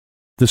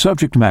The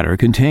subject matter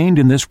contained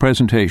in this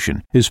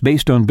presentation is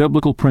based on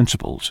biblical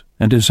principles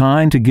and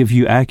designed to give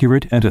you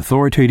accurate and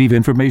authoritative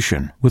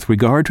information with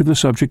regard to the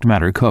subject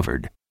matter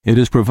covered. It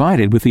is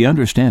provided with the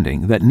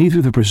understanding that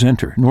neither the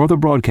presenter nor the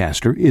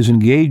broadcaster is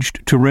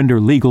engaged to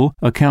render legal,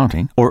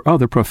 accounting, or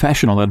other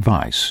professional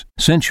advice.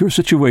 Since your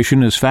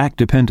situation is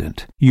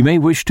fact-dependent, you may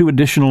wish to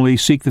additionally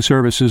seek the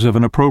services of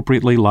an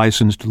appropriately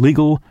licensed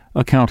legal,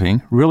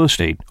 accounting, real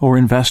estate, or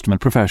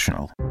investment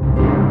professional.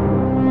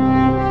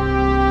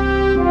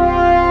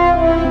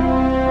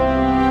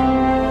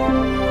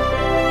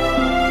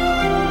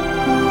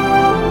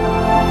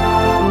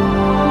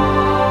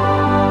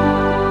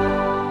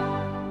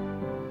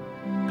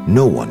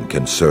 No one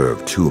can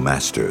serve two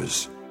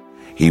masters.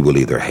 He will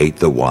either hate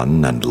the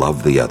one and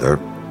love the other,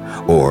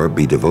 or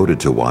be devoted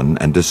to one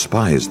and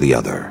despise the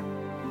other.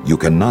 You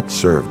cannot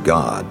serve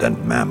God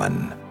and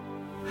mammon.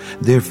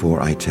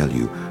 Therefore, I tell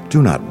you,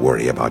 do not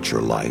worry about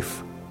your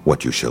life,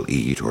 what you shall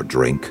eat or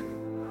drink,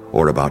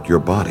 or about your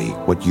body,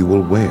 what you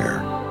will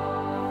wear.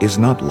 Is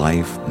not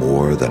life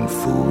more than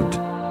food,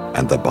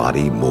 and the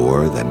body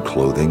more than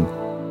clothing?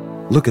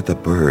 Look at the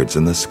birds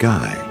in the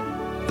sky.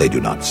 They do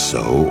not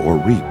sow or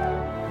reap.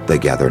 They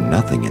gather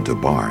nothing into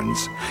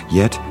barns,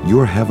 yet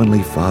your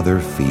heavenly Father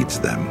feeds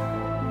them.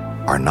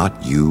 Are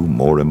not you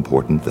more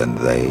important than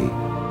they?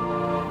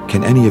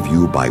 Can any of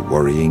you, by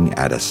worrying,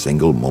 add a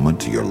single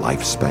moment to your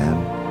lifespan?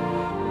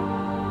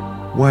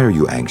 Why are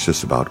you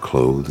anxious about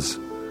clothes?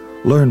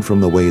 Learn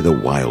from the way the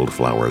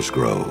wildflowers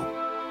grow.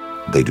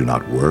 They do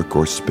not work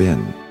or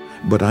spin,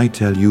 but I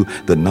tell you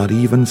that not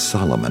even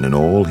Solomon in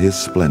all his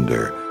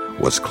splendor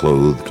was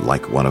clothed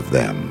like one of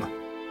them.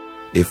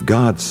 If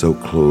God so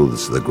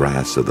clothes the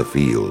grass of the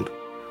field,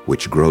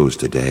 which grows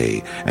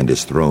today and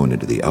is thrown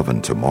into the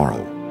oven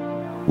tomorrow,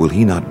 will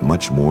he not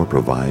much more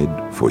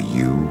provide for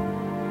you,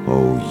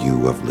 O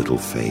you of little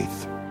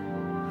faith?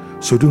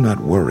 So do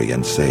not worry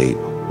and say,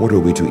 what are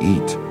we to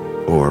eat?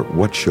 Or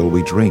what shall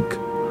we drink?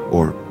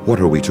 Or what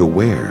are we to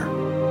wear?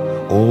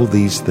 All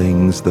these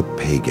things the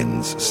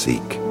pagans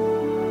seek.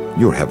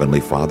 Your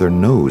heavenly Father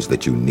knows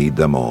that you need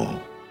them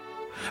all.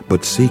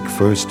 But seek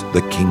first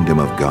the kingdom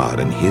of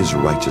God and his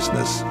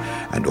righteousness,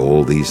 and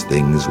all these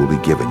things will be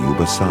given you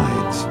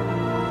besides.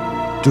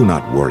 Do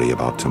not worry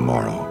about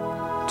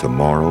tomorrow.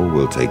 Tomorrow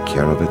will take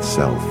care of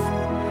itself.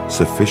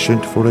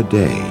 Sufficient for a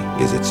day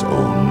is its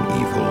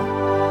own evil.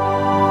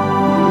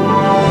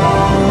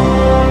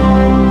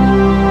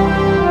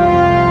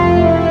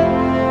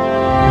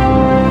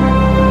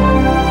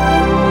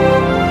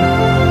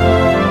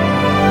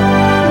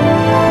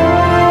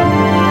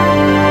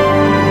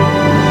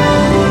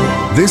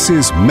 This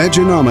is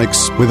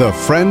Mejanomics with a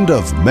Friend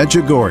of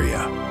Medjugorje.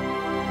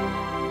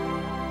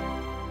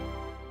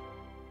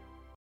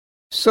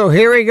 So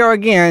here we go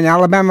again.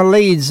 Alabama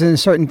leads in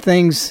certain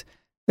things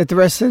that the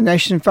rest of the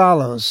nation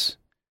follows.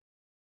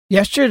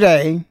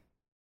 Yesterday,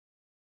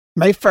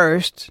 May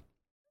 1st,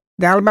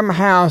 the Alabama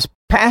House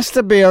passed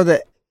a bill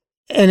that,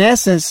 in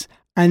essence,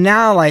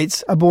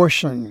 annihilates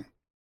abortion.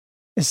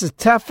 It's the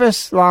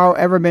toughest law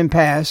ever been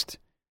passed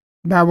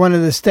by one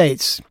of the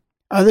states.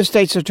 Other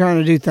states are trying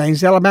to do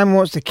things. Alabama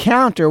wants to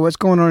counter what's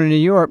going on in New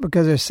York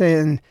because they're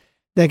saying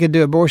they could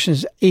do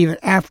abortions even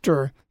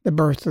after the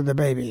birth of the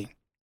baby.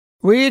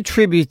 We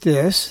attribute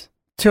this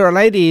to Our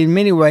Lady in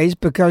many ways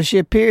because she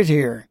appeared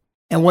here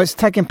and what's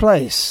taking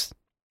place.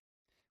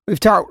 We've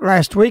talked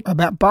last week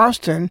about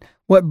Boston,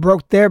 what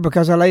broke there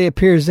because Our Lady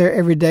appears there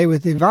every day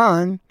with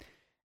Yvonne.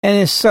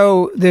 And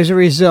so there's a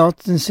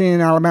result in seeing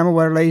in Alabama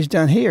what Our Lady's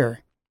done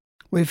here.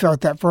 We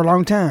felt that for a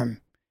long time.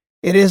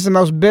 It is the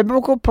most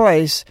biblical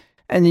place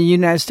in the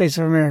United States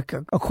of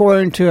America,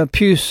 according to a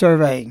Pew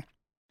survey.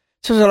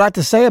 So there's a lot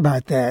to say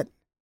about that,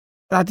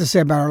 a lot to say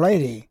about Our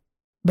Lady.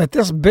 But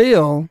this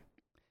bill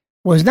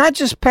was not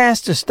just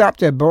passed to stop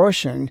the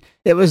abortion,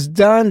 it was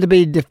done to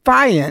be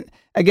defiant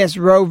against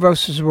Roe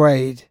versus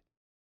Wade.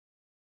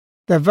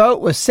 The vote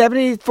was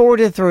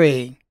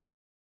 74-3,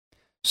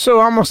 so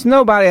almost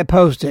nobody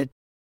opposed it.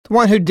 The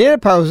one who did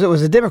oppose it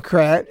was a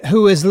Democrat,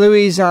 who is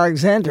Louise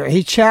Alexander.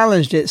 He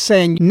challenged it,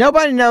 saying,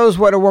 nobody knows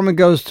what a woman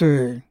goes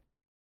through.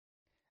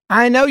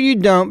 I know you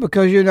don't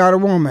because you're not a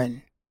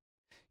woman.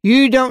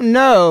 You don't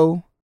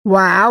know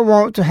why I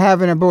want to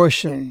have an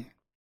abortion.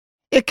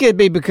 It could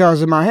be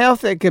because of my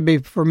health. It could be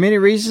for many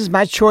reasons.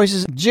 My choice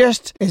is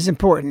just as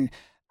important.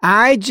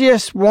 I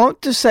just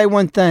want to say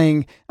one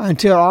thing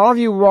until all of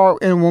you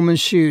walk in a woman's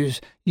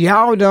shoes.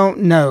 Y'all don't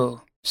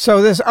know.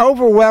 So this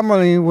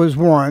overwhelmingly was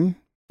won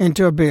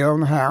into a bill in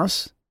the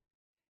House.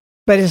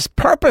 But its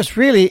purpose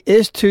really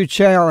is to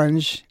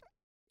challenge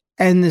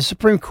in the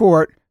Supreme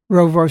Court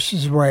Roe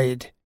versus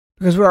Wade.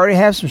 Because we already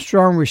have some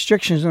strong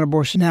restrictions on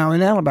abortion now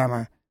in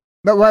Alabama.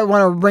 But what I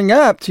want to bring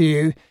up to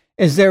you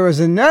is there was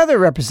another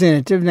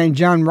representative named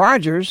John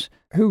Rogers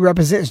who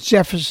represents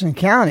Jefferson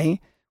County,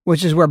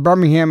 which is where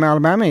Birmingham,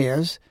 Alabama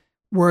is,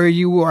 where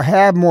you will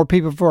have more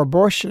people for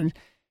abortion.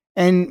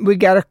 And we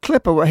got a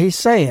clip of what he's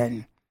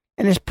saying.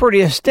 And it's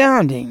pretty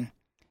astounding.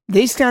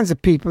 These kinds of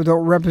people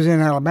don't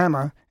represent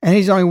Alabama, and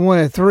he's only one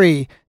of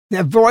three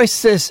that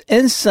voice this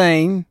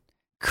insane,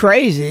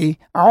 crazy,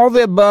 all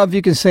the above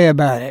you can say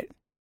about it.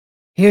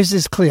 Here's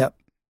this clip.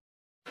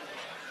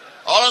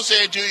 All I'm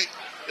saying to you,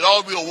 it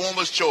ought to be a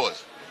woman's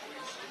choice.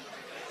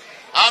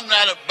 I'm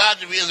not about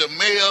to be, as a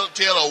male,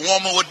 tell a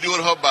woman what to do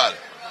with her body.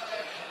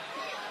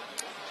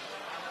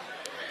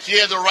 She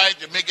has the right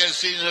to make that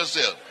decision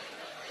herself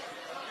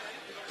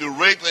through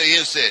rape and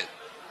incest.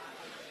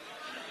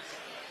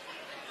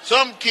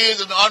 Some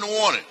kids are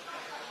unwanted.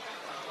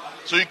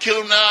 So you kill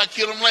them now,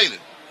 kill them later.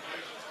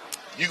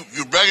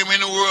 You bring them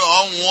in the world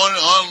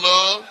unwanted,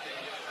 unloved.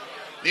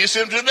 Then you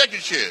send them to the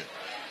electric chair.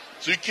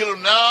 So you kill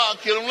them now,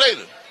 kill them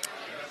later.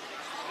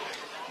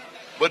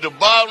 But the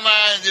bottom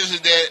line is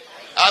that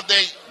I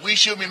think we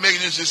should be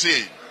making this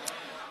decision.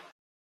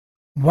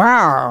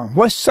 Wow,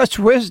 what's such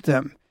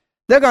wisdom?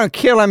 They're going to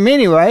kill him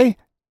anyway.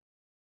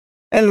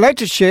 And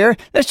electric chair,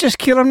 let's just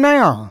kill him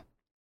now.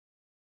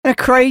 They're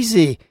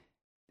crazy,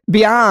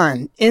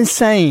 beyond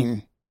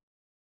insane.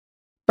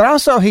 But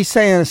also he's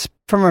saying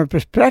from a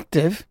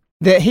perspective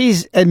that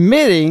he's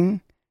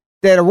admitting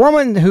that a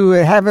woman who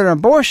would have an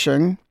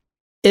abortion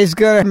is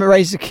going to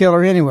raise a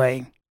killer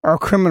anyway, or a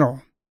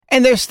criminal.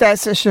 And there's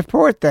stats that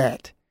support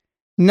that.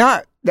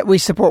 Not that we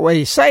support what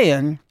he's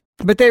saying,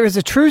 but there is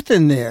a truth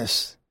in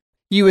this.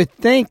 You would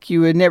think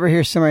you would never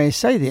hear somebody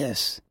say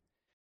this.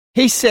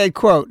 He said,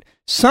 quote,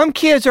 "Some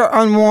kids are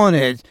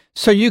unwanted,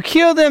 so you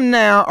kill them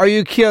now or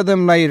you kill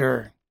them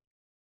later.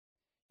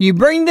 You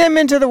bring them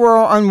into the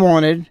world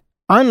unwanted,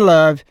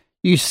 unloved,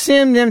 you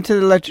send them to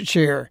the electric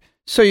chair,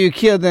 so you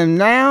kill them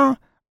now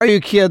or you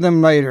kill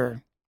them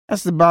later."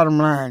 That's the bottom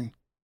line.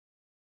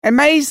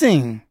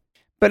 Amazing.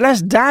 But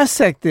let's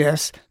dissect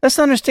this. Let's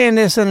understand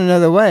this in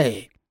another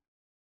way.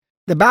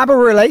 The Bible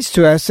relates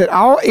to us that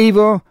all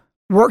evil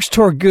works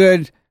toward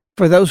good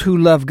for those who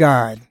love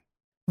God.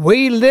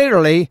 We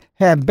literally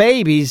have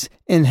babies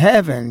in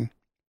heaven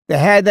that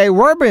had they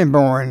were been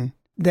born,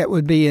 that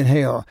would be in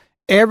hell.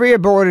 Every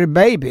aborted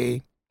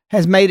baby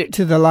has made it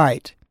to the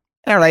light.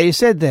 Our lady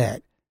said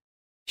that.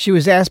 She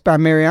was asked by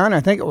Mariana, I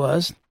think it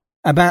was,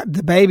 about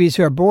the babies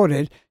who are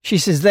aborted. She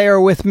says, they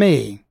are with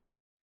me.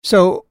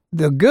 So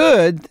the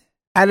good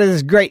out of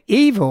this great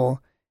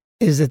evil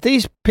is that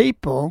these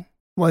people,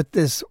 what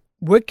this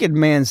wicked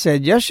man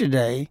said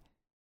yesterday,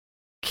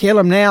 kill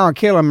them now or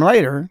kill them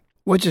later,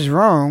 which is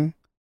wrong.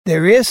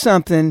 There is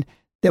something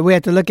that we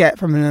have to look at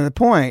from another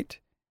point,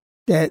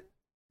 that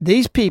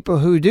these people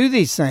who do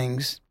these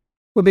things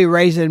will be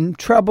raising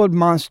troubled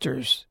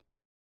monsters.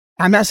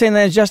 I'm not saying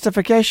that is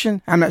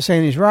justification. I'm not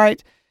saying he's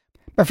right.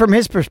 But from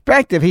his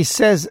perspective, he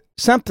says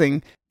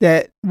something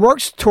that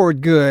works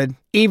toward good,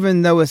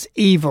 even though it's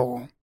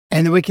evil,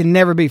 and we can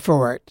never be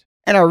for it.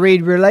 And our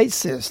read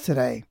relates this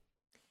today.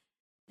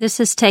 This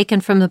is taken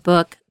from a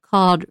book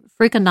called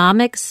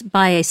Freakonomics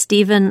by a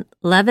Stephen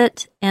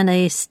Levitt and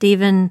a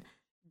Stephen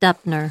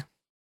Dupner.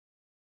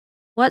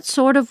 What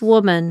sort of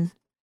woman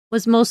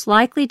was most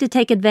likely to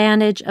take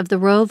advantage of the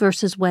Roe v.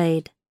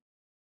 Wade?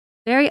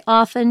 Very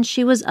often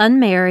she was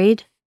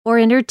unmarried, or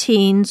in her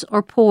teens,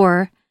 or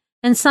poor,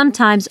 and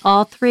sometimes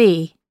all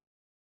three.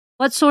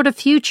 What sort of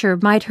future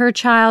might her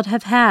child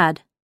have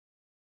had?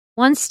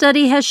 One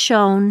study has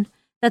shown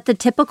that the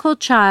typical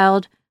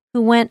child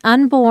who went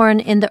unborn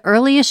in the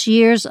earliest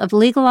years of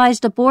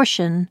legalized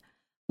abortion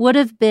would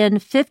have been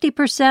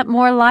 50%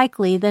 more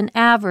likely than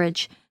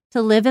average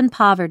to live in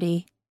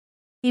poverty.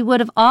 He would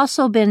have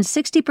also been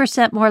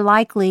 60% more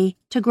likely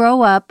to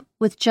grow up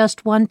with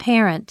just one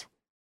parent.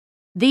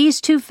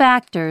 These two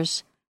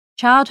factors,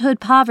 childhood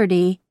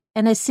poverty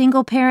and a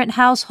single-parent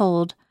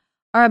household,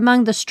 are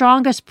among the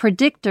strongest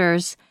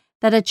predictors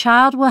that a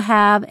child will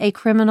have a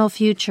criminal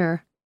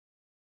future.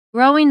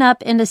 Growing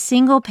up in a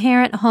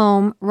single-parent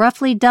home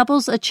roughly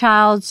doubles a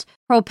child's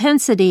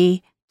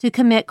propensity to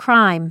commit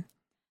crime.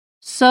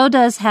 So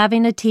does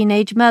having a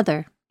teenage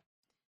mother.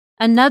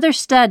 Another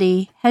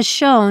study has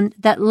shown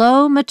that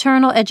low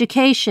maternal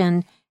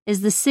education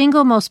is the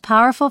single most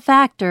powerful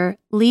factor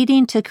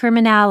leading to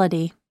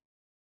criminality.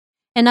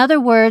 In other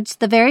words,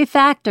 the very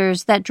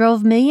factors that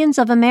drove millions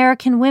of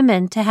American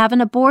women to have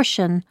an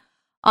abortion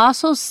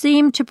also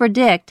seem to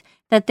predict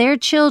that their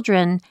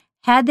children,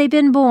 had they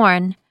been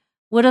born,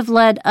 would have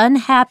led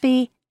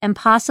unhappy and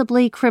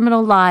possibly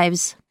criminal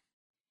lives.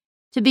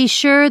 To be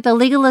sure, the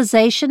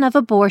legalization of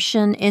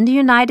abortion in the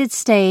United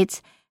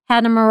States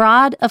had a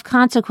myriad of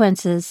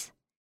consequences.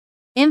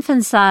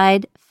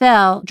 Infanticide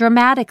fell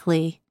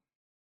dramatically.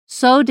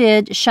 So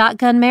did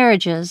shotgun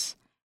marriages,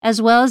 as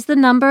well as the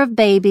number of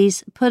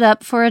babies put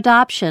up for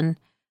adoption,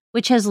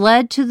 which has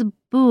led to the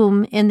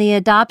boom in the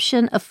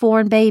adoption of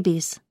foreign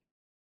babies.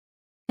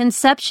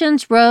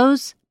 Conceptions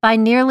rose by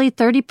nearly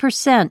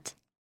 30%,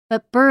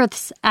 but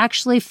births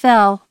actually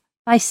fell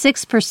by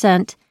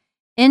 6%,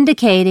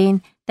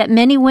 indicating that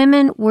many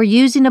women were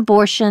using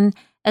abortion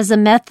as a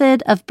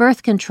method of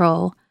birth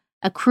control,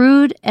 a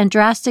crude and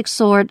drastic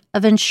sort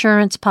of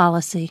insurance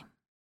policy.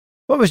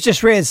 What was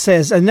just read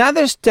says,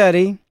 another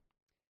study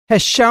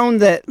has shown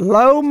that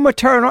low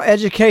maternal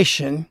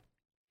education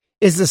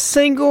is the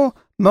single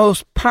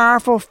most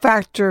powerful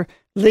factor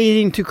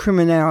leading to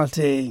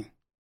criminality.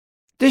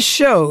 This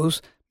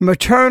shows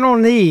maternal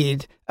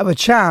need of a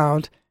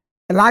child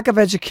and lack of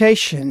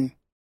education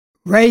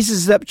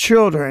raises up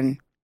children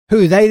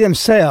who they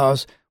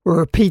themselves will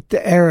repeat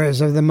the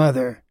errors of the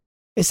mother.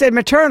 It said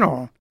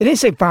maternal. It didn't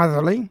say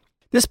fatherly.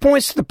 This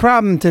points to the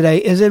problem today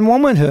is in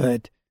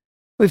womanhood.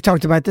 We've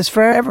talked about this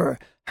forever.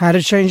 How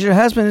to change your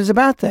husband is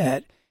about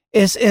that.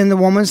 It's in the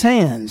woman's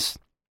hands.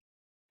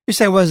 You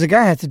say, what does the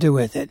guy have to do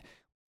with it?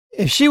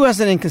 If she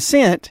wasn't in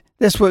consent,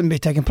 this wouldn't be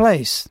taking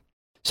place.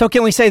 So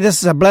can we say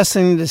this is a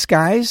blessing in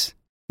disguise?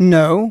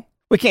 No.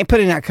 We can't put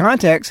it in that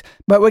context,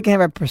 but we can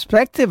have a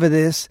perspective of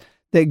this,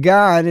 that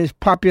God is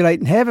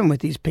populating heaven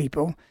with these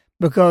people,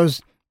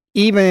 because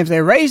even if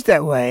they're raised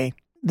that way,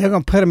 they're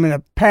going to put them in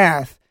a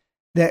path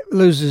that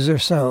loses their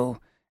soul.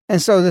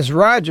 And so this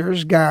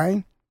Rogers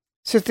guy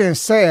sits there and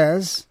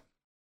says,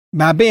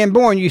 by being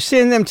born, you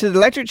send them to the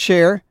electric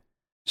chair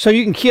so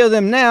you can kill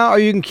them now or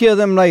you can kill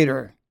them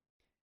later.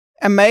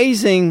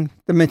 Amazing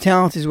the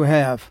mentalities we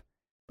have.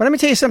 But let me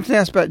tell you something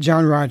else about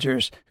John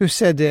Rogers, who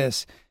said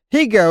this.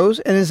 He goes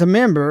and is a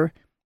member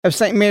of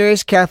St.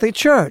 Mary's Catholic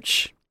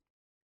Church.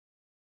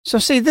 So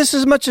see, this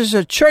is as much as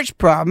a church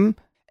problem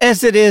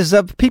as it is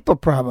a people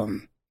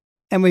problem.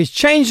 And we've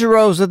changed the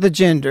roles of the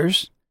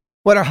genders,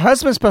 what a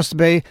husband's supposed to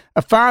be,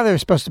 a father is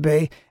supposed to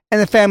be, and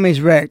the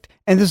family's wrecked.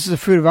 And this is the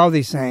fruit of all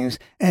these things.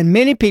 And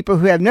many people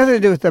who have nothing to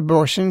do with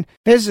abortion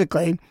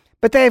physically,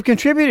 but they have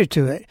contributed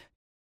to it.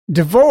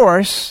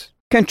 Divorce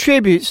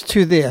contributes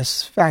to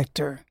this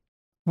factor.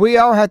 We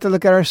all have to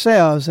look at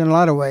ourselves in a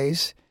lot of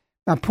ways.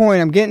 My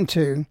point I'm getting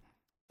to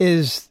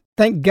is,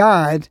 thank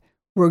God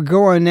we're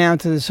going now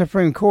to the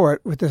Supreme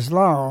Court with this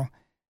law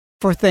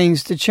for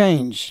things to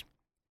change.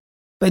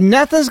 But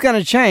nothing's going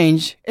to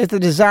change if the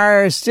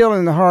desire is still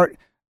in the heart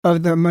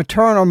of the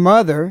maternal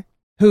mother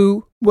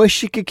who wished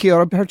she could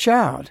kill her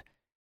child.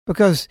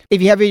 Because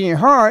if you have it in your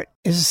heart,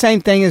 it's the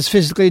same thing as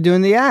physically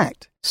doing the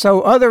act.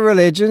 So other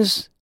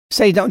religions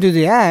say don't do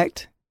the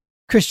act.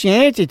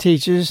 Christianity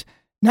teaches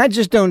not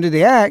just don't do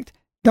the act,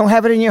 don't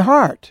have it in your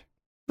heart.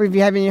 But if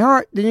you have it in your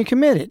heart, then you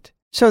commit it.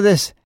 So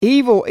this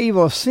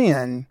evil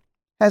sin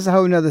has a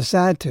whole nother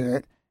side to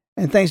it.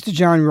 And thanks to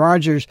John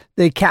Rogers,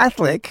 the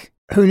Catholic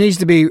who needs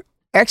to be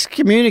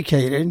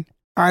excommunicated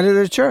out of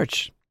the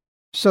church.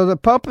 So the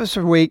pulpits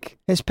are weak.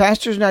 His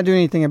pastor's not doing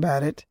anything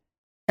about it.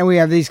 And we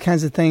have these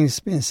kinds of things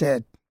being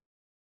said.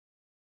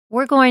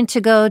 We're going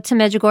to go to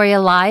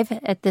Medjugorje Live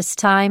at this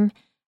time,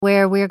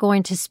 where we're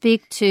going to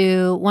speak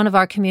to one of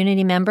our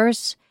community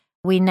members.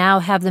 We now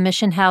have the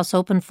Mission House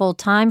open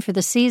full-time for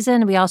the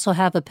season. We also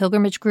have a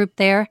pilgrimage group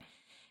there.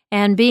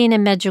 And being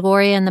in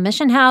Medjugorje and the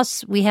Mission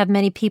House, we have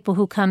many people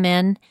who come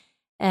in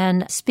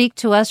and speak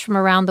to us from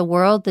around the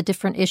world, the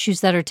different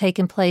issues that are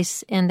taking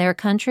place in their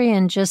country.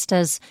 And just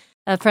as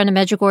a friend of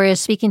Medjugorje is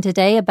speaking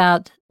today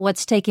about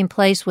what's taking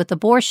place with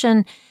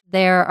abortion,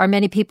 there are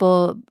many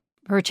people,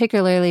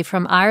 particularly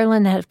from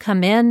Ireland, that have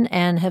come in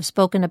and have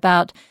spoken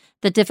about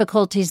the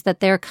difficulties that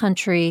their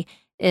country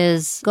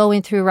is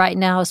going through right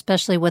now,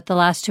 especially with the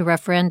last two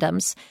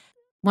referendums.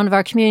 One of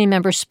our community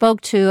members spoke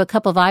to a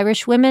couple of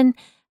Irish women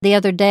the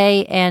other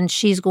day, and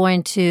she's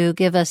going to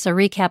give us a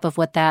recap of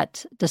what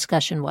that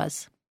discussion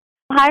was.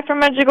 Hi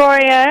from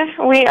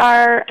Medjugorje. We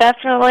are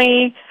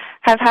definitely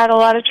have had a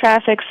lot of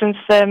traffic since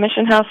the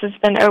Mission House has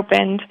been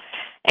opened.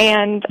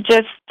 And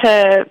just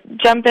to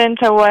jump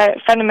into what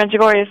Friend of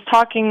Medjugorje is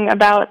talking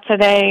about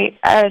today,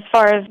 as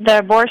far as the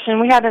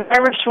abortion, we had an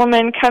Irish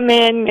woman come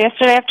in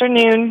yesterday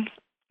afternoon,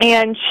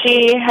 and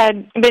she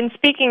had been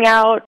speaking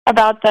out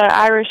about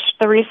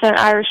the recent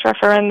Irish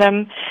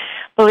referendum,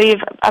 believe,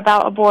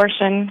 about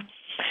abortion.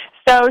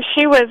 So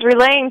she was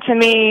relaying to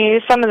me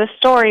some of the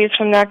stories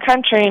from their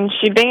country, and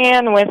she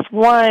began with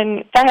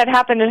one that had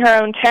happened in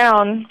her own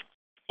town.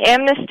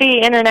 Amnesty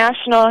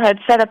International had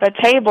set up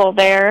a table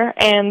there,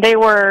 and they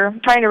were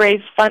trying to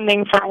raise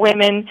funding for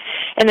women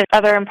in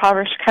another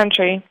impoverished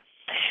country.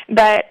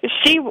 But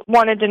she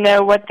wanted to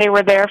know what they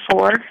were there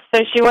for,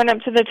 so she went up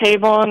to the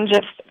table and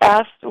just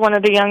asked one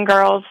of the young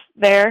girls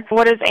there,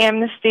 "What is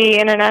Amnesty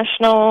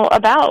International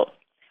about?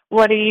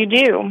 What do you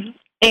do?"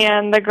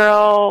 And the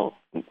girl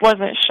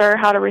wasn't sure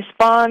how to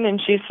respond,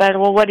 and she said,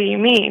 "Well, what do you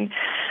mean?"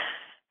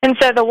 And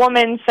so the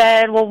woman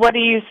said, "Well, what do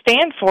you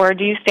stand for?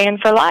 Do you stand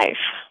for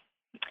life?"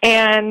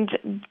 And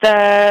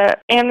the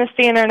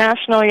Amnesty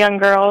International young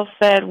girl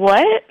said,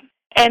 "What?"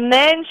 And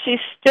then she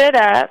stood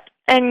up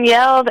and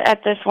yelled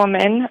at this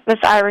woman, this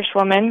Irish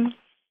woman,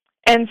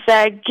 and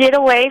said, "Get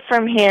away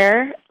from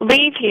here,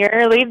 leave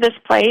this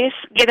place,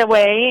 get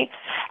away."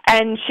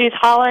 And she's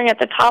hollering at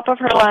the top of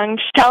her lungs,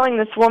 telling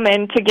this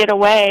woman to get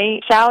away,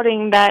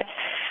 shouting that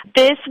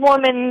this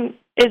woman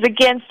is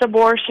against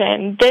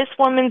abortion. This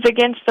woman's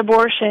against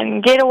abortion.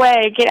 Get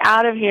away, get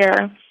out of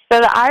here. So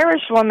the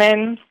Irish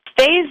woman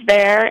stays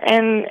there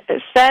and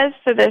says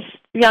to this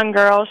young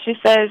girl, she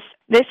says,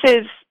 "This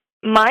is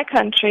my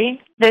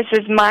country, this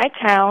is my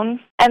town,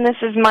 and this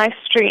is my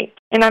street,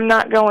 and I'm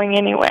not going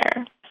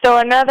anywhere." So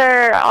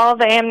all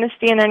the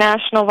Amnesty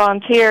International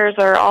volunteers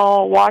are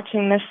all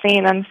watching this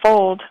scene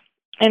unfold,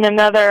 and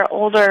another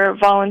older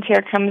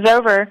volunteer comes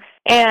over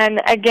And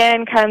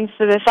again comes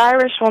to this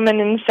Irish woman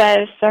and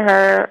says to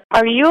her,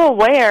 are you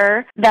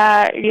aware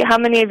that how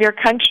many of your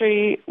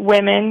country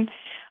women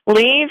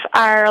leave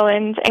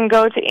Ireland and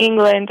go to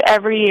England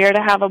every year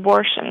to have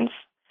abortions?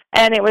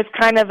 And it was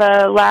kind of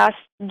a last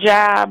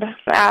jab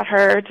at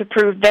her to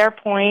prove their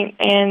point.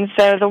 And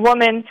so the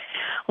woman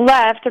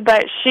left,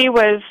 but she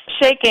was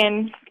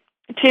shaken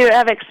to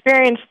have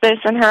experienced this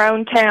in her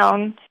own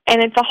town.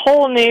 And it's a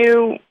whole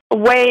new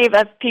wave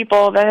of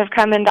people that have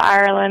come into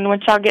Ireland,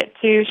 which I'll get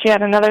to. She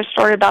had another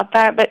story about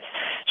that. But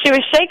she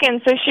was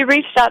shaken, so she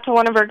reached out to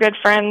one of her good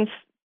friends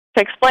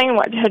to explain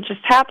what had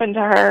just happened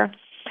to her.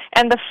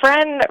 And the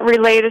friend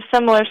relayed a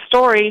similar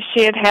story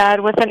she had had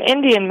with an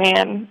Indian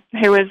man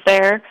who was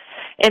there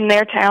in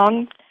their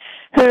town,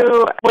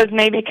 who was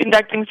maybe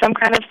conducting some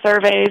kind of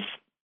surveys,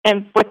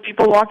 and with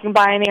people walking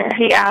by, and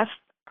he asked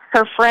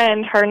her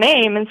friend her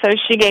name, and so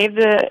she gave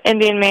the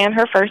Indian man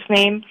her first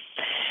name.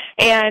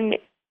 And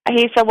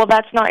he said, well,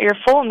 that's not your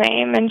full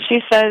name. And she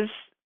says,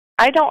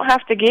 I don't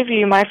have to give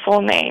you my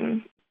full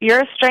name.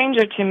 You're a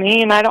stranger to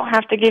me, and I don't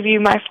have to give you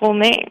my full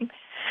name.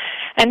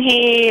 And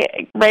he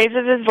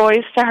raises his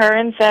voice to her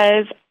and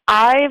says,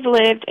 I've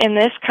lived in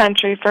this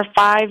country for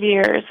 5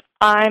 years.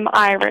 I'm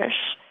Irish.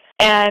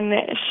 And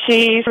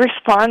she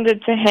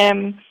responded to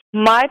him,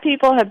 my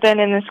people have been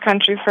in this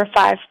country for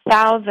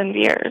 5,000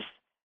 years.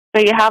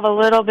 So you have a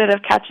little bit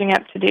of catching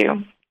up to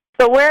do.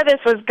 But where this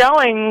was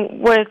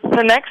going with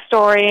the next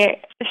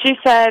story, she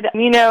said,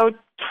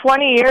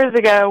 20 years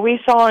ago, we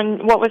saw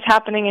what was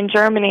happening in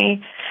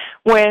Germany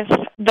with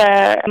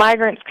the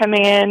migrants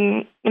coming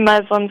in, the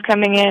Muslims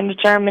coming into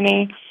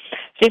Germany.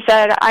 She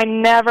said, I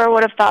never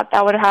would have thought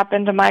that would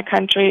happen to my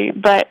country,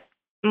 but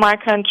my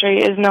country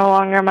is no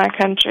longer my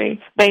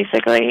country,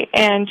 basically.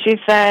 And she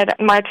said,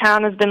 my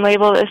town has been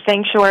labeled a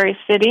sanctuary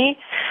city.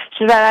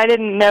 She said, I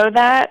didn't know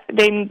that.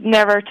 They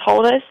never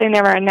told us. They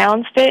never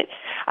announced it.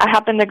 I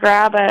happened to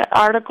grab an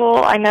article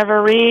I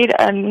never read,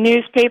 a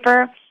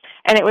newspaper,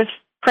 and it was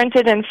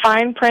printed in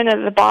fine print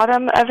at the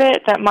bottom of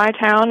it that my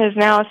town is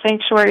now a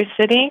sanctuary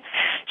city.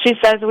 She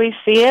says, we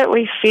see it,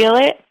 we feel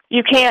it.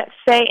 You can't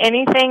say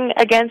anything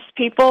against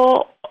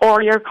people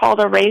or you're called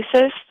a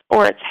racist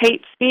or it's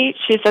hate speech.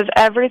 She says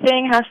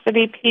everything has to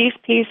be peace,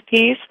 peace,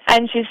 peace.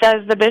 And she says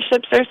the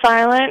bishops are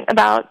silent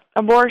about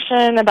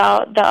abortion,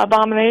 about the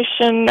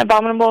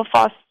abominable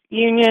false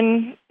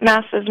union,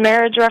 massive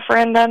marriage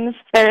referendums.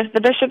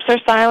 The bishops are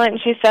silent,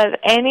 and she says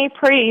any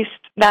priest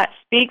that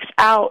speaks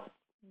out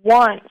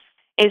once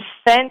is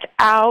sent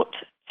out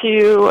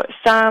to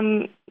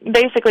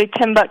basically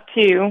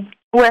Timbuktu,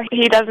 where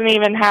he doesn't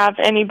even have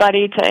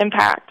anybody to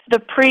impact. The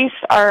priests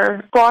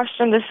are squashed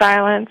into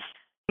silence.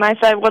 And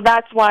I said, well,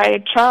 that's why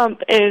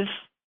Trump is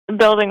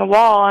building a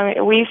wall. I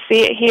mean, we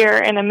see it here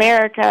in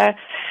America,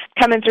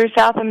 coming through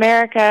South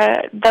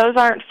America. Those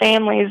aren't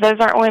families. Those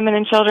aren't women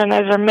and children.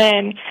 Those are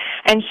men.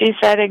 And she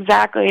said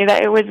exactly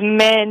that it was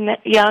men,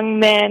 young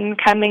men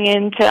coming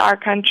into our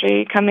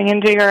country, coming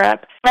into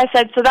Europe. I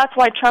said, so that's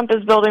why Trump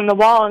is building the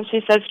wall. And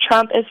she says,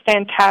 Trump is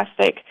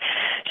fantastic.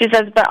 She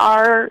says, but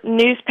our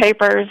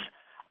newspapers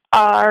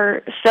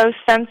are so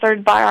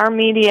censored by our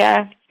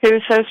media who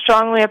so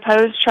strongly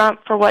oppose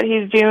Trump for what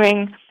he's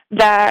doing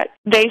that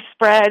they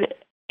spread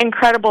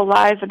incredible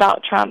lies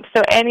about Trump.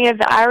 So any of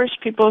the Irish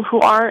people who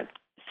aren't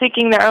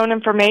seeking their own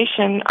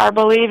information are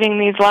believing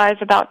these lies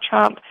about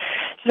Trump.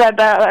 So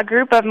that a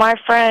group of my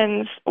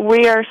friends,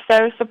 we are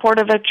so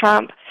supportive of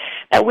Trump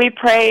that we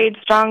prayed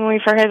strongly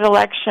for his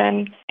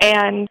election,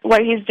 and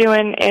what he's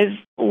doing is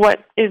what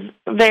is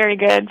very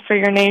good for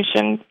your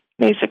nation,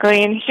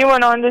 basically. And she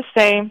went on to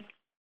say,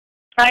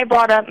 I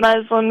brought up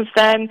Muslims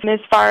then as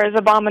far as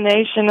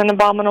abomination and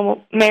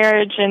abominable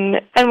marriage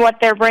and what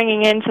they're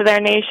bringing into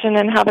their nation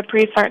and how the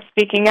priests aren't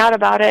speaking out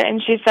about it.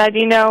 And she said,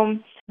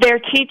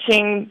 they're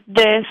teaching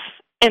this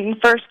in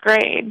first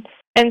grade.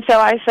 And so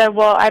I said,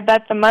 well, I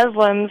bet the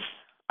Muslims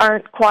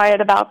aren't quiet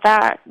about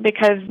that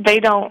because they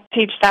don't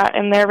teach that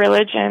in their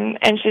religion.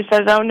 And she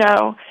says, oh,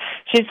 no.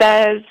 She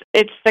says,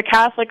 it's the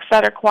Catholics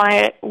that are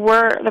quiet.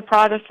 We're the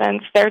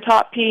Protestants. They're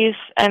taught peace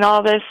and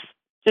all this.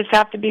 Just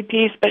have to be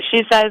peace. But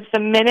she says the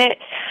minute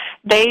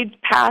they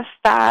passed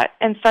that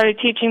and started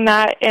teaching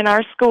that in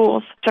our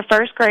schools to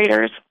first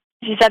graders,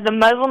 she said the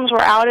Muslims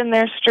were out in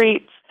their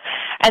streets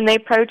and they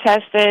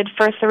protested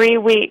for 3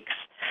 weeks.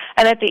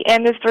 And at the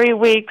end of 3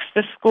 weeks,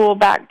 the school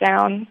backed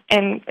down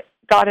and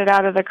got it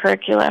out of the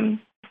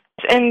curriculum.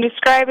 In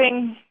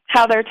describing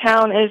how their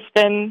town has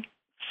been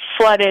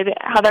flooded,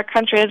 how their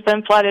country has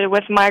been flooded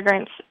with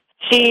migrants,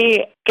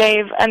 she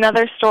gave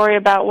another story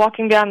about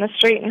walking down the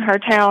street in her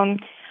town,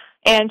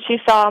 and she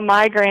saw a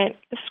migrant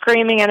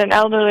screaming at an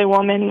elderly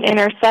woman in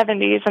her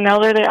 70s, an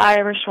elderly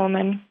Irish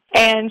woman.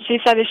 And she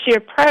said as she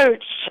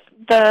approached,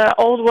 the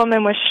old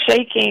woman was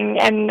shaking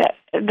and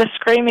the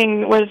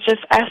screaming was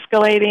just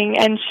escalating.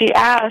 And she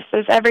asked,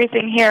 is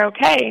everything here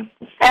okay?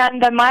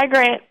 And the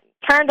migrant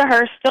turned to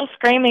her, still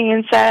screaming,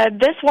 and said,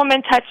 this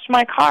woman touched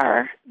my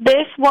car.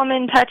 This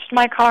woman touched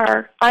my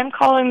car. I'm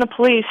calling the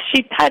police.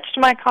 She touched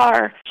my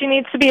car. She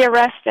needs to be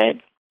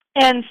arrested.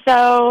 And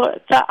so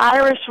the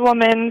Irish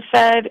woman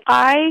said,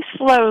 I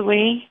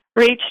slowly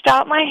reached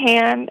out my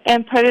hand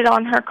and put it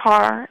on her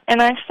car.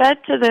 And I said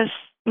to this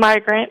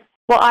migrant,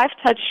 well, I've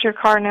touched your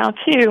car now,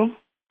 too.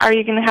 Are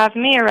you going to have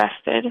me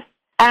arrested?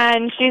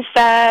 And she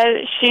said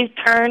she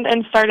turned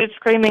and started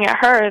screaming at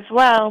her as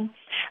well,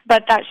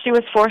 but that she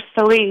was forced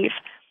to leave.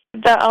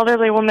 The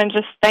elderly woman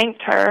just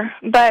thanked her.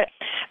 But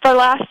the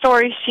last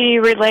story she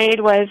relayed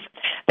was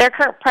their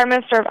current Prime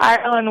Minister of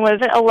Ireland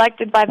wasn't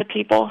elected by the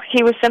people.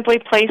 He was simply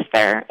placed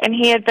there, and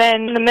he had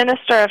been the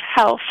Minister of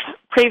Health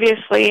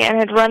previously and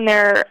had run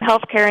their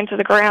health care into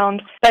the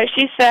ground. But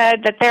she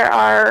said that there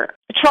are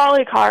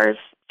trolley cars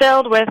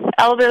filled with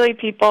elderly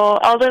people,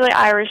 elderly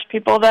Irish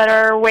people that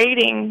are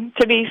waiting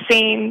to be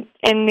seen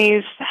in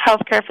these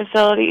healthcare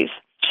facilities.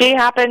 She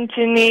happened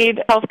to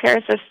need healthcare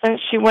assistance.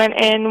 She went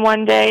in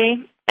one day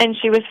and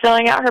she was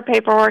filling out her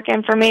paperwork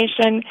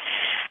information,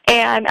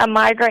 and a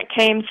migrant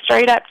came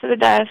straight up to the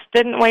desk,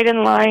 didn't wait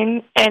in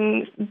line,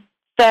 and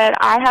said,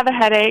 I have a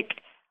headache.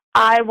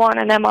 I want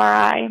an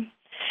MRI.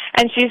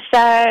 And she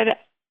said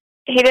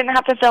he didn't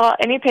have to fill out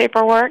any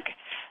paperwork.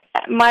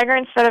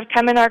 Migrants that have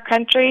come in our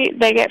country,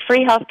 they get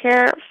free health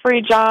care,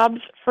 free jobs,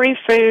 free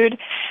food.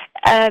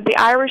 The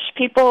Irish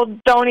people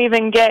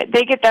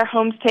they get their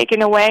homes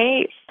taken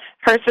away.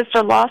 Her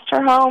sister lost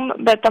her home,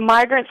 but the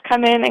migrants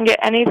come in and get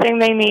anything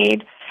they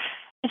need.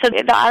 So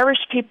the Irish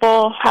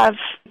people have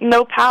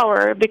no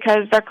power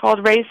because they're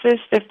called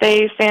racist if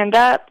they stand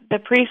up. The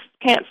priests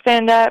can't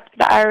stand up.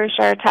 The Irish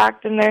are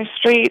attacked in their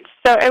streets.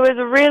 So it was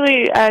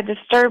really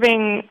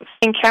disturbing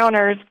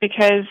encounters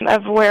because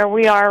of where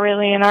we are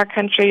really in our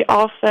country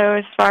also,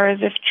 as far as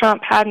if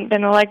Trump hadn't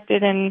been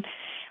elected and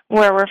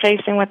where we're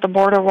facing with the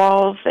border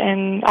walls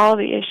and all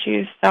the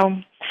issues. So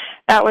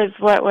that was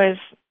what was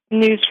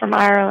news from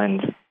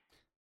Ireland.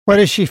 What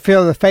does she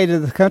feel the fate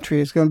of the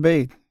country is going to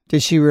be?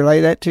 Did she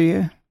relay that to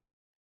you?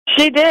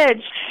 She did.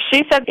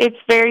 She said it's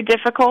very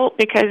difficult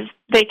because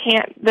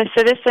the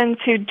citizens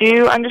who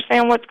do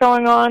understand what's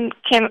going on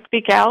can't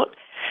speak out.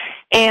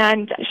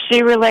 And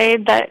she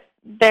relayed that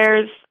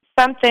there's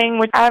something,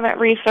 which I haven't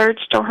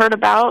researched or heard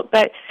about,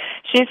 but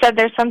she said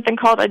there's something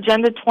called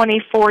Agenda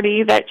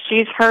 2040 that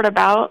she's heard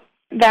about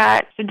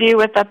that to do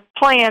with a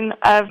plan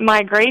of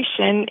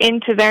migration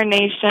into their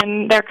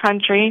nation, their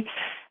country,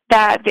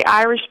 that the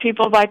Irish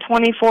people by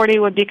 2040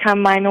 would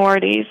become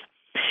minorities.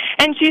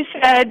 And she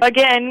said,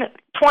 again,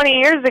 20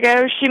 years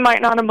ago, she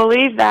might not have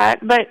believed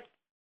that, but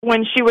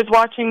when she was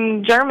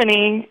watching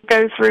Germany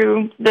go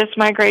through this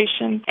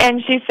migration,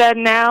 and she said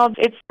now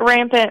it's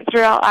rampant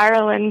throughout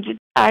Ireland.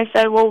 I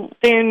said, well,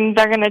 soon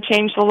they're going to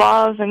change the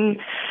laws and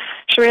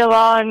Sharia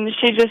law, and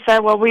she just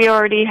said, well, we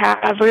already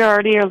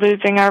are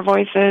losing our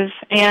voices,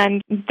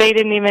 and they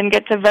didn't even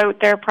get to vote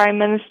their prime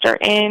minister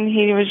in.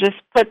 He was just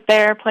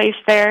placed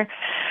there.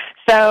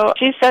 So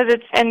she says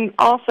and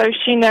also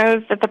she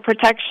knows that the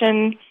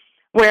protection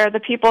where the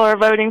people are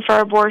voting for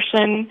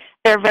abortion,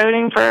 they're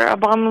voting for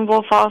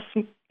abominable false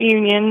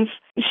unions.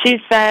 She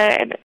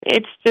said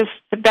it's just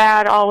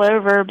bad all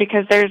over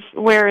because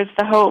where is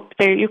the hope?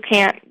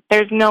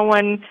 There's no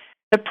one.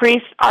 The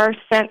priests are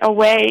sent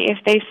away if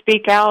they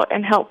speak out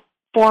and help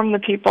form the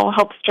people,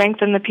 help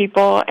strengthen the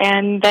people,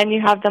 and then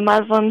you have the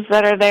Muslims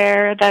that are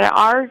there, that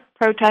are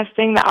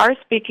protesting, that are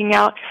speaking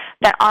out,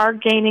 that are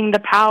gaining the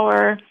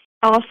power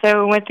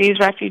also with these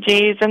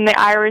refugees, and the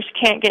Irish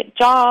can't get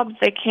jobs,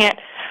 they can't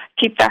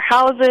keep their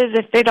houses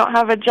if they don't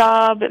have a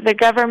job. The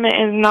government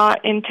is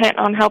not intent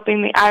on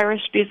helping the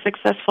Irish be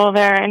successful.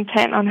 They're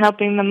intent on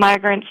helping the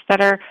migrants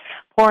that are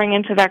pouring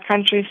into their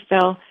country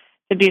still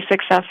to be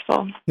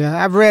successful.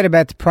 Yeah, I've read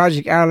about the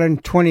Project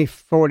Ireland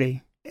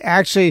 2040.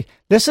 Actually,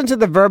 listen to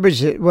the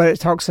verbiage, what it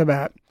talks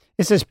about.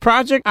 It says,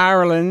 Project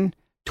Ireland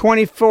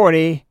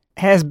 2040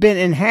 has been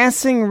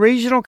enhancing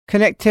regional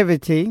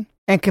connectivity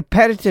and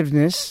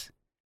competitiveness,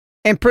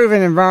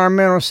 improving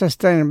environmental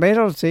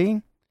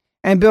sustainability,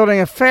 and building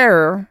a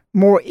fairer,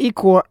 more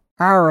equal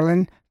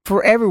Ireland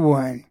for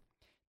everyone.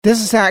 This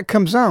is how it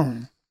comes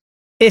on.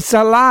 It's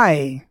a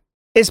lie.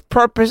 Its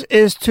purpose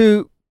is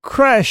to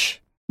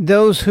crush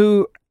those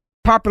who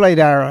populate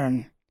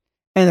Ireland.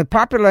 And the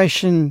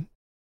population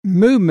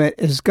movement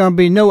is going to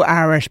be no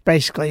Irish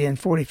basically in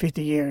 40,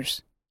 50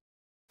 years.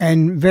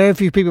 And very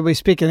few people will be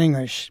speaking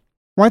English.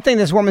 One thing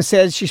this woman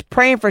said, she's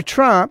praying for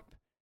Trump,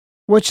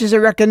 which is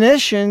a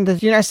recognition that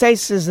the United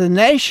States is a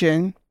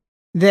nation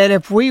that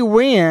if we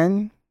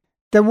win,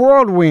 the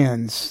world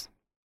wins.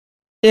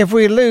 If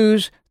we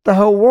lose, the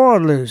whole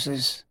world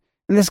loses.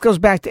 And this goes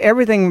back to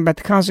everything about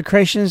the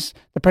consecrations,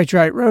 the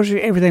Patriotic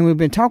Rosary, everything we've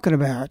been talking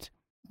about.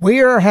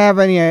 We are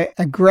having an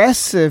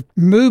aggressive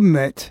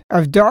movement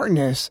of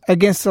darkness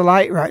against the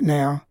light right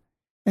now.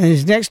 And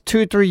these next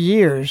 2 or 3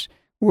 years,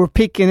 we're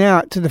peaking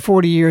out to the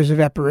 40 years of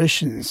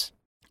apparitions.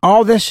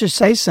 All this should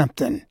say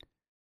something.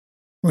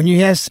 When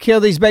you have to kill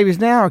these babies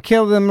now or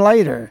kill them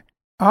later,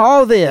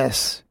 all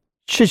this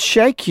should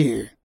shake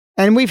you.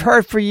 And we've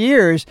heard for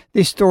years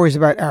these stories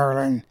about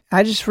Ireland.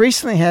 I just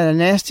recently had a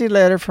nasty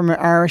letter from an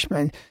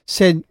Irishman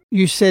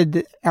you said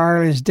that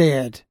Ireland's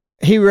dead.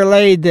 He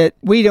relayed that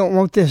we don't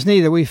want this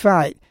neither, we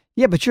fight.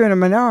 Yeah, but you're in a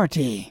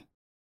minority.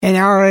 And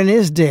Ireland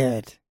is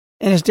dead.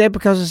 And it's dead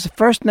because it's the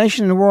first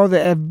nation in the world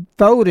that have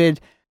voted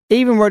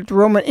even what the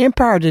Roman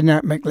Empire did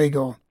not make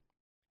legal.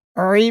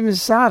 Or even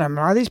Sodom.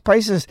 All these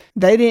places,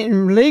 they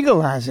didn't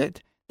legalize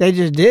it. They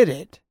just did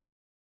it.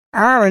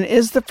 Ireland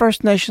is the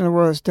first nation in the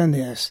world that's done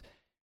this.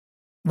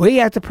 We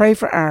have to pray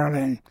for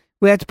Ireland.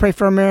 We have to pray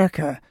for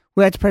America.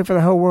 We have to pray for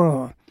the whole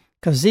world.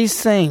 Because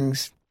these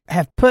things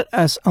have put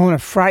us on a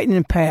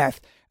frightening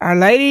path. Our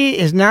Lady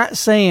is not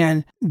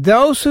saying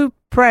those who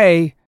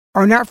pray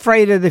are not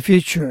afraid of the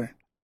future.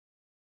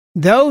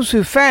 Those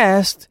who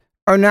fast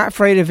are not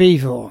afraid of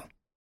evil.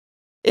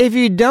 If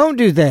you don't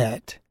do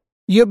that,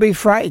 you'll be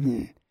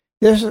frightened.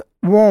 This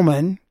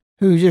woman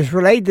who just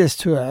relayed this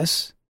to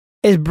us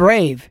is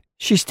brave.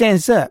 She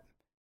stands up.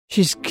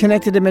 She's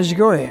connected to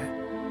Medjugorje.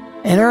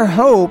 And her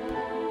hope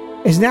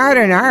is not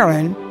in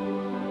Ireland,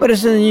 but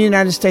it's in the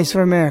United States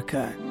of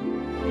America.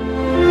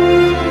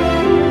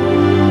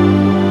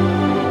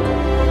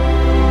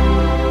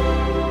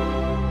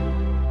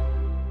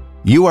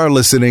 You are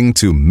listening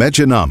to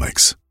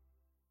Mejanomics.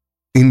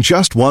 In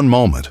just one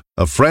moment,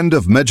 a friend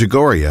of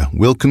Medjugorje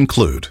will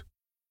conclude.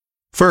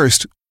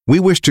 First, we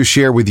wish to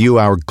share with you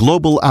our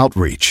global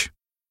outreach.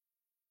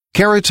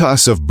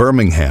 Caritas of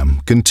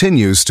Birmingham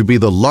continues to be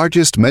the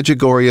largest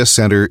Medjugorje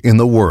center in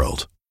the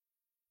world.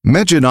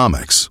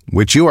 Mejanomics,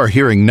 which you are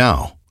hearing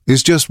now,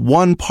 is just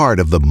one part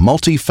of the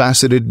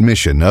multifaceted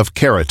mission of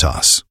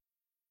Caritas.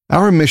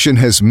 Our mission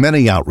has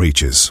many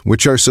outreaches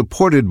which are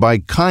supported by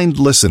kind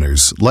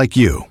listeners like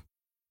you.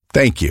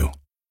 Thank you.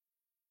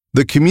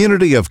 The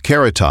community of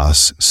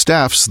Caritas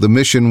staffs the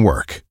mission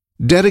work,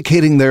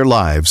 dedicating their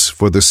lives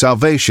for the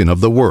salvation of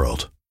the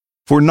world.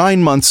 For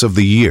 9 months of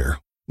the year,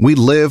 we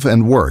live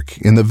and work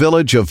in the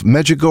village of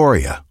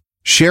Medjugorje,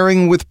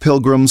 sharing with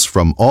pilgrims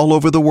from all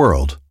over the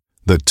world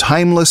the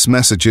timeless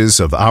messages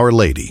of Our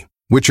Lady,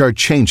 which are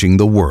changing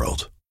the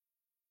world.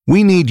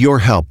 We need your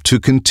help to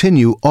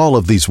continue all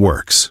of these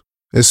works,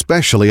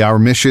 especially our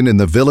mission in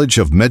the village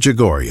of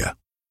Medjugorje.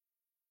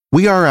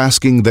 We are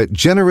asking that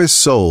generous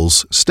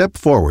souls step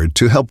forward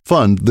to help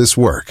fund this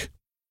work.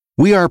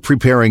 We are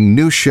preparing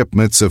new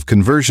shipments of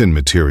conversion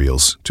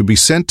materials to be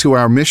sent to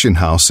our mission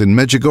house in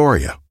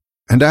Medjugorje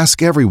and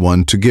ask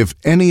everyone to give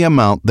any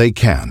amount they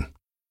can.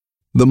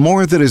 The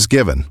more that is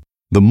given,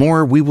 the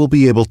more we will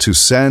be able to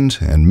send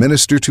and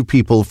minister to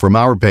people from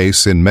our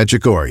base in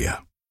Medjugorje.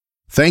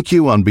 Thank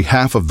you on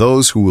behalf of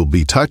those who will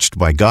be touched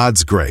by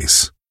God's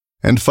grace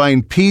and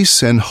find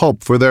peace and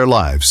hope for their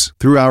lives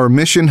through our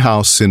mission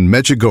house in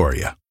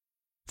Medjugorje.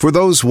 For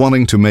those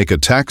wanting to make a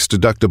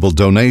tax-deductible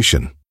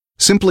donation,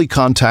 simply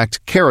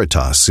contact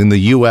Caritas in the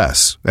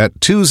U.S.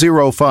 at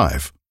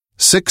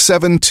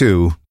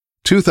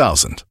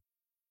 205-672-2000.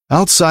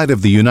 Outside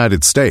of the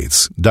United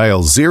States,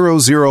 dial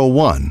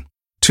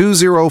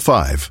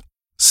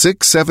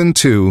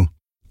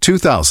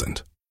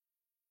 001-205-672-2000.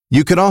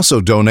 You can also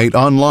donate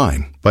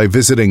online by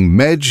visiting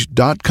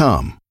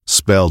mej.com,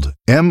 spelled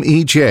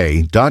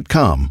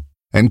MEJ.com,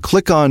 and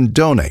click on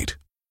Donate.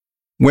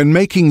 When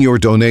making your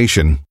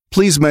donation,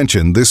 please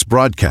mention this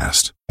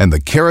broadcast and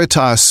the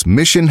Caritas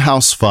Mission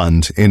House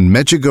Fund in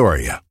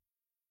Medjugorje.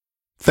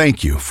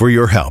 Thank you for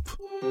your help.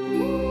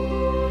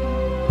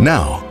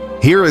 Now,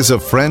 here is a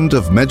friend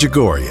of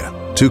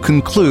Medjugorje to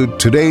conclude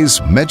today's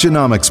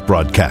Mejanomics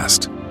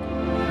broadcast.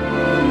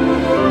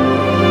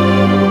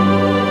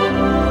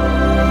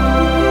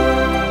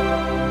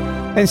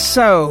 And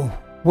so,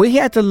 we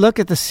have to look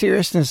at the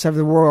seriousness of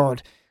the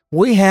world.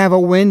 We have a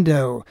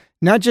window,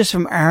 not just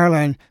from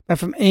Ireland, but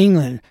from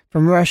England,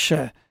 from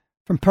Russia,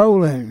 from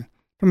Poland,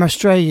 from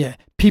Australia.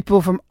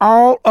 People from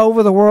all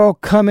over the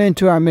world come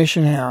into our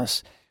mission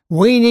house.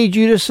 We need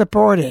you to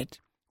support it.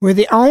 We're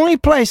the only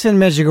place in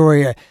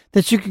Medjugorje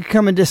that you can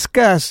come and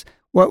discuss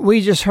what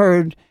we just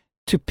heard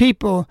to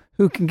people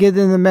who can give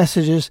them the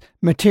messages,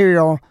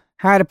 material,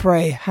 how to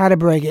pray, how to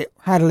break it,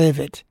 how to live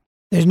it.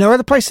 There's no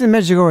other place in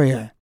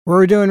Medjugorje.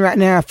 We're doing right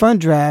now a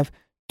fund drive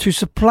to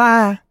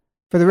supply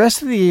for the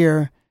rest of the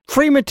year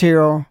free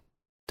material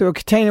through a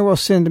container we'll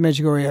send to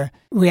Medjugorje.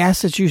 We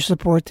ask that you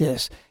support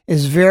this.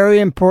 It's very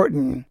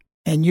important.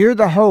 And you're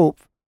the hope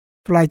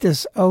for like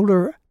this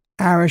older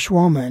Irish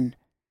woman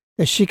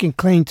that she can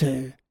cling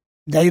to.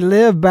 They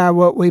live by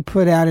what we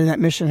put out in that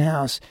mission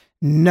house.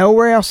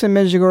 Nowhere else in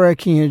Medjugorje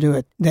can you do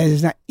it. There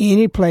is not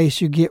any place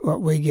you get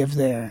what we give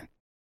there.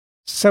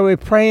 So we're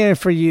praying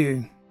for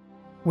you.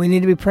 We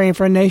need to be praying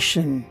for a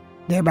nation,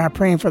 thereby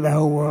praying for the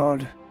whole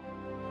world.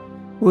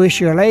 We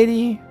wish you a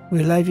lady.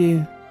 We love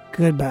you.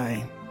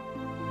 Goodbye.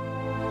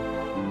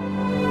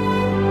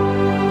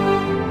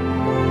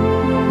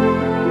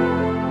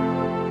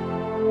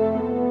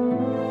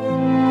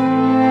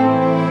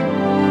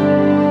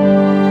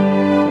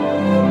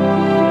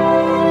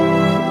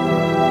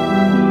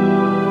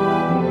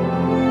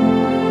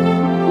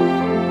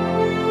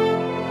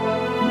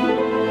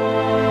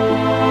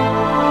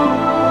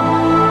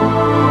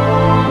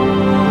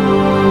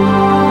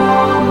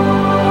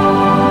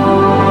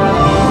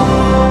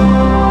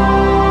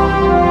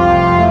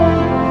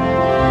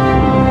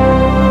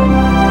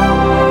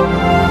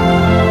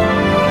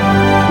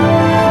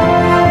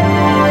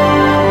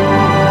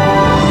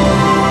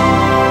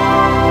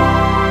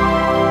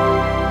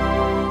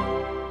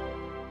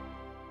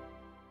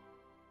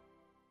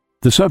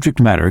 The subject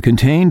matter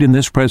contained in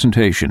this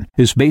presentation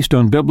is based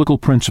on biblical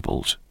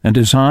principles and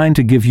designed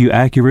to give you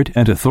accurate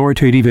and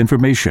authoritative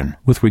information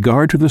with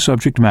regard to the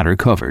subject matter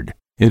covered.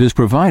 It is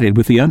provided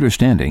with the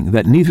understanding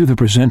that neither the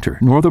presenter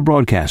nor the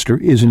broadcaster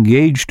is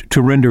engaged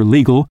to render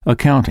legal,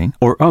 accounting,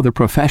 or other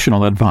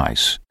professional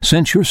advice.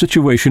 Since your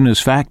situation is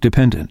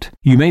fact-dependent,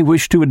 you may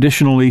wish to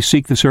additionally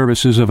seek the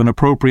services of an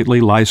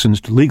appropriately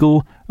licensed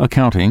legal,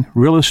 accounting,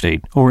 real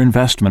estate, or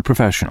investment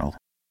professional.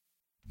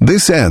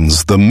 This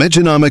ends the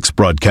Mejanomics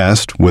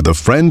broadcast with a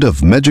Friend of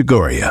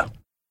Medjugorje.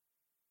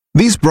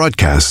 These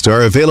broadcasts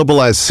are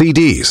available as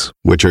CDs,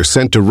 which are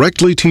sent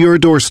directly to your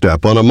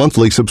doorstep on a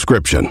monthly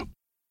subscription.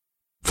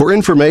 For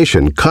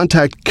information,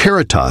 contact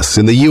Caritas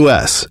in the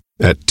U.S.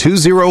 at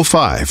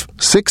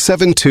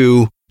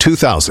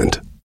 205-672-2000.